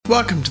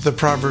Welcome to the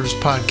Proverbs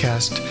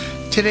podcast.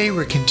 Today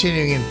we're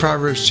continuing in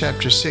Proverbs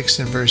chapter 6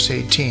 and verse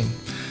 18.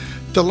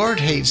 The Lord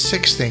hates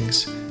 6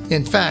 things.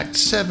 In fact,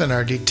 7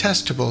 are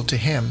detestable to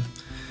him.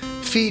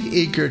 Feet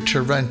eager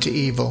to run to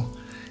evil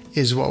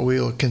is what we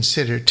will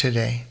consider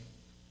today.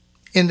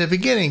 In the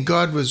beginning,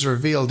 God was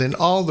revealed in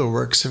all the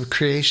works of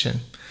creation.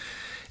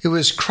 It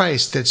was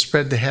Christ that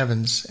spread the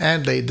heavens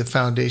and laid the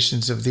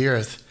foundations of the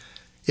earth.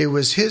 It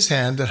was his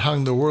hand that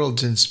hung the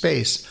worlds in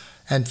space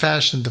and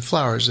fashioned the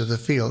flowers of the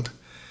field.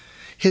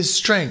 His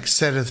strength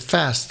setteth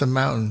fast the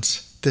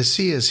mountains. The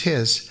sea is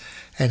his,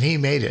 and he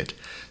made it.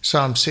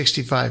 Psalm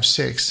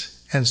 65:6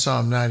 and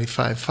Psalm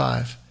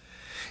 95:5.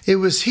 It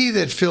was he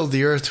that filled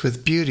the earth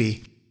with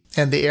beauty,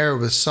 and the air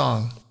with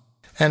song.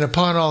 And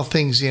upon all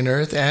things in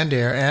earth and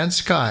air and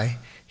sky,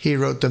 he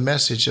wrote the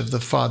message of the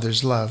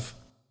Father's love.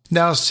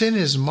 Now sin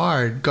has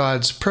marred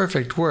God's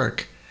perfect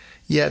work,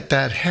 yet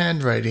that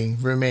handwriting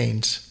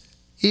remains.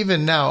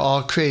 Even now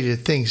all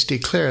created things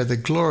declare the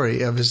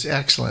glory of his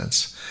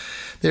excellence.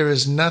 There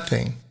is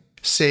nothing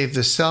save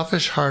the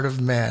selfish heart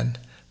of man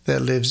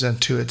that lives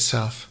unto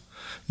itself.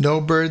 No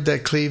bird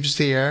that cleaves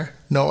the air,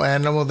 no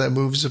animal that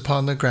moves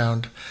upon the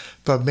ground,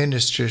 but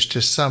ministers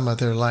to some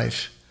other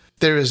life.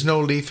 There is no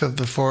leaf of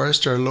the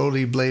forest or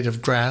lowly blade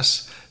of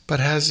grass, but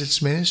has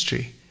its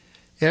ministry.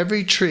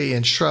 Every tree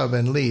and shrub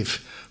and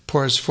leaf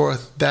pours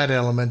forth that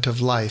element of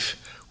life,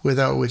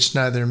 without which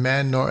neither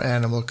man nor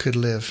animal could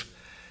live.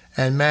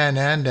 And man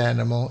and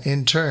animal,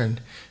 in turn,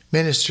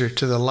 minister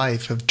to the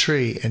life of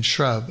tree and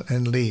shrub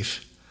and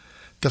leaf.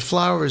 The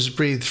flowers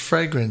breathe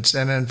fragrance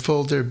and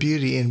unfold their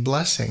beauty in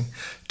blessing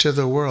to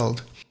the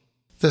world.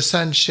 The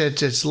sun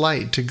sheds its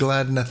light to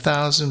gladden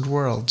 1,000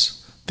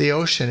 worlds. The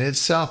ocean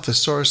itself, the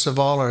source of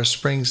all our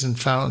springs and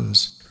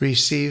fountains,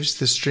 receives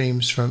the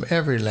streams from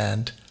every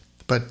land,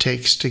 but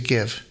takes to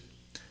give.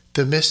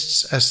 The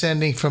mists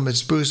ascending from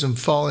its bosom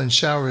fall in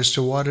showers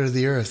to water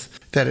the earth,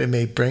 that it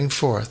may bring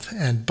forth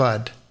and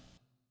bud.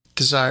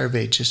 Desire of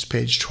Ages,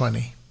 page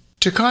 20.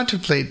 To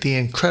contemplate the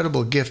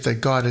incredible gift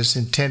that God has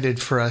intended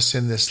for us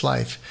in this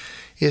life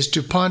is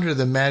to ponder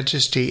the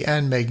majesty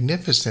and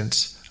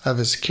magnificence of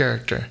his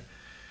character.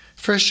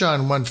 1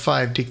 John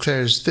 1:5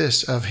 declares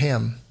this of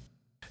him: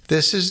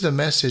 "This is the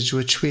message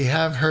which we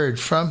have heard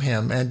from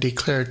him and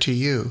declare to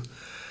you,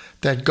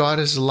 that God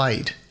is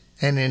light,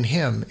 and in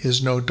him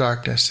is no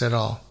darkness at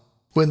all."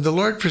 When the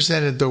Lord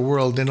presented the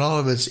world in all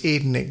of its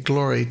Edenic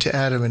glory to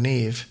Adam and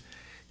Eve,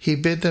 he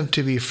bid them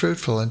to be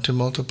fruitful and to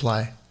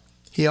multiply.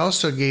 He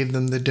also gave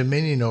them the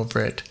dominion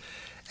over it,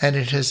 and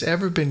it has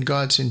ever been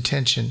God's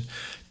intention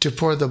to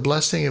pour the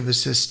blessing of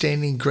his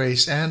sustaining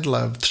grace and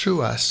love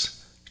through us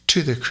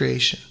to the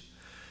creation.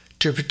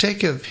 To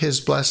partake of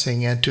his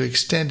blessing and to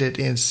extend it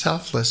in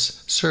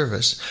selfless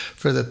service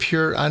for the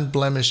pure,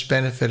 unblemished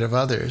benefit of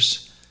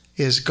others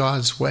is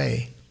God's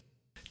way.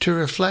 To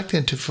reflect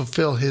and to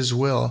fulfill his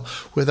will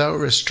without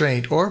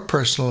restraint or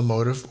personal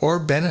motive or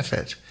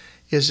benefit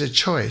is a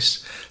choice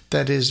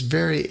that is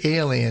very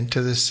alien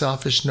to the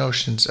selfish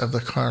notions of the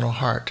carnal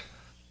heart.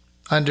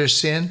 Under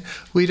sin,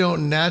 we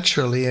don't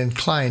naturally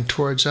incline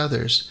towards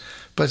others,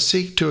 but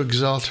seek to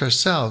exalt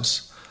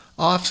ourselves,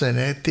 often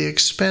at the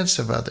expense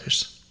of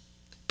others.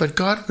 But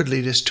God would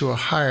lead us to a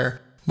higher,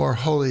 more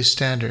holy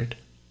standard.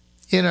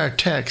 In our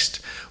text,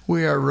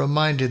 we are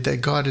reminded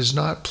that God is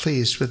not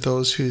pleased with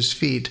those whose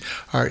feet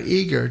are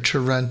eager to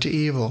run to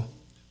evil.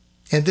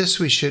 In this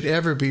we should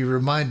ever be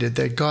reminded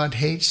that God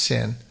hates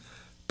sin,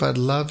 but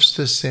loves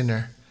the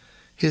sinner.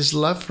 His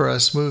love for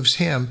us moves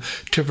him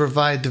to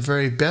provide the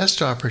very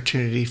best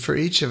opportunity for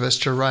each of us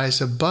to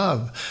rise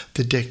above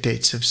the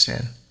dictates of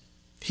sin.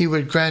 He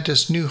would grant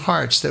us new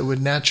hearts that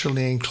would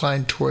naturally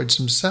incline towards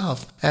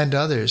himself and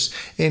others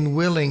in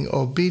willing,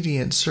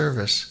 obedient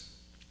service.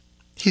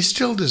 He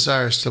still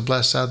desires to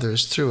bless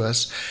others through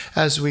us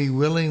as we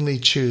willingly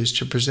choose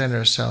to present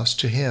ourselves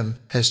to him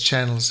as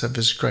channels of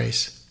his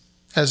grace.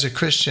 As a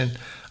Christian,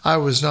 I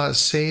was not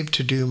saved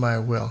to do my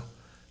will,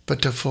 but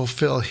to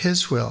fulfill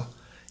his will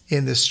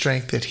in the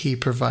strength that he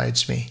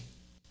provides me.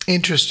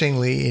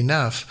 Interestingly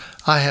enough,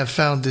 I have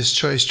found this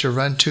choice to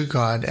run to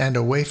God and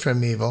away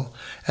from evil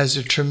as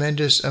a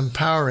tremendous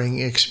empowering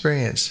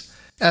experience.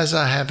 As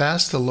I have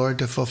asked the Lord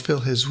to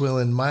fulfill his will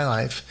in my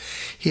life,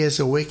 he has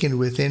awakened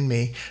within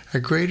me a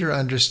greater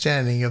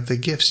understanding of the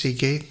gifts he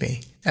gave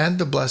me and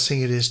the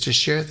blessing it is to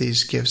share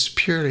these gifts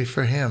purely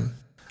for him.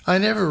 I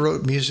never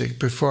wrote music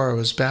before I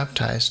was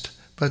baptized,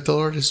 but the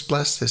Lord has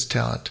blessed this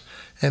talent,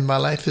 and my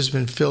life has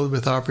been filled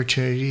with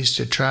opportunities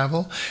to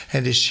travel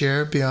and to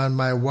share beyond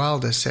my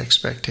wildest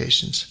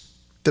expectations.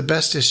 The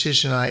best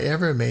decision I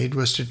ever made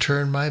was to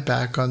turn my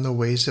back on the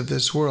ways of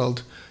this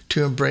world,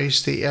 to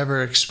embrace the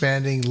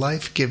ever-expanding,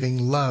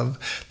 life-giving love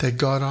that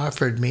God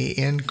offered me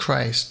in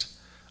Christ.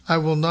 I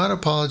will not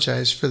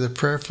apologize for the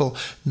prayerful,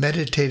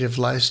 meditative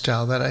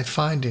lifestyle that I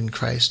find in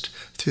Christ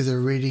through the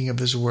reading of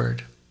his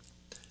word.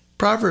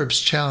 Proverbs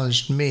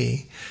challenged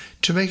me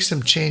to make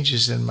some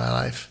changes in my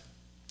life.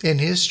 In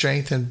his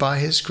strength and by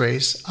his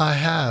grace, I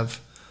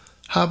have.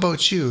 How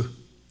about you?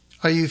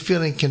 Are you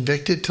feeling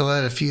convicted to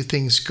let a few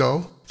things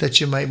go that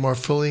you might more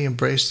fully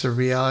embrace the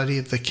reality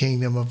of the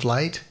kingdom of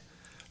light?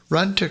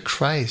 Run to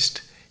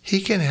Christ. He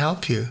can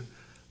help you.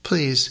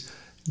 Please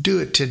do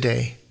it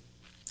today.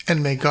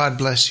 And may God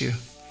bless you.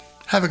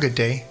 Have a good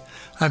day.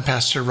 I'm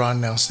Pastor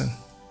Ron Nelson.